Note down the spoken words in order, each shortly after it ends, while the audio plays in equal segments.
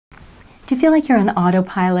Do you feel like you're on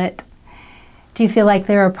autopilot? Do you feel like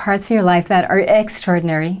there are parts of your life that are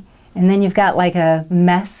extraordinary, and then you've got like a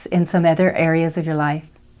mess in some other areas of your life?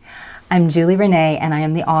 I'm Julie Renee, and I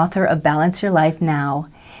am the author of Balance Your Life Now.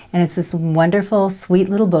 And it's this wonderful, sweet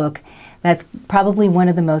little book that's probably one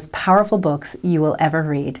of the most powerful books you will ever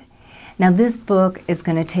read. Now, this book is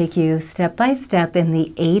going to take you step by step in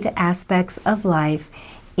the 8 aspects of life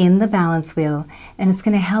in the balance wheel, and it's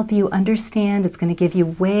going to help you understand. It's going to give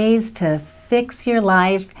you ways to fix your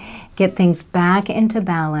life, get things back into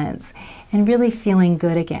balance, and really feeling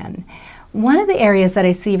good again. One of the areas that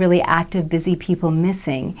I see really active, busy people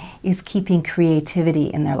missing is keeping creativity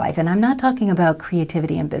in their life. And I'm not talking about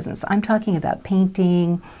creativity in business. I'm talking about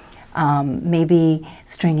painting, maybe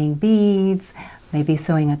stringing beads, maybe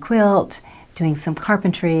sewing a quilt, doing some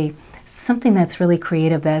carpentry, something that's really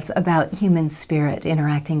creative, that's about human spirit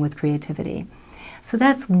interacting with creativity. So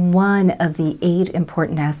that's one of the 8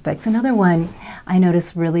 important aspects. Another one I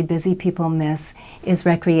notice really busy people miss is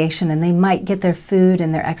recreation, and they might get their food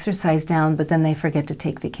and their exercise down, but then they forget to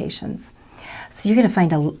take vacations. So you're going to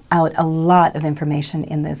find out a lot of information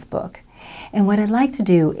in this book. And what I'd like to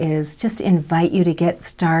do is just invite you to get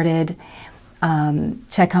started,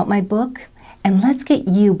 check out my book, and let's get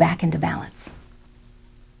you back into balance.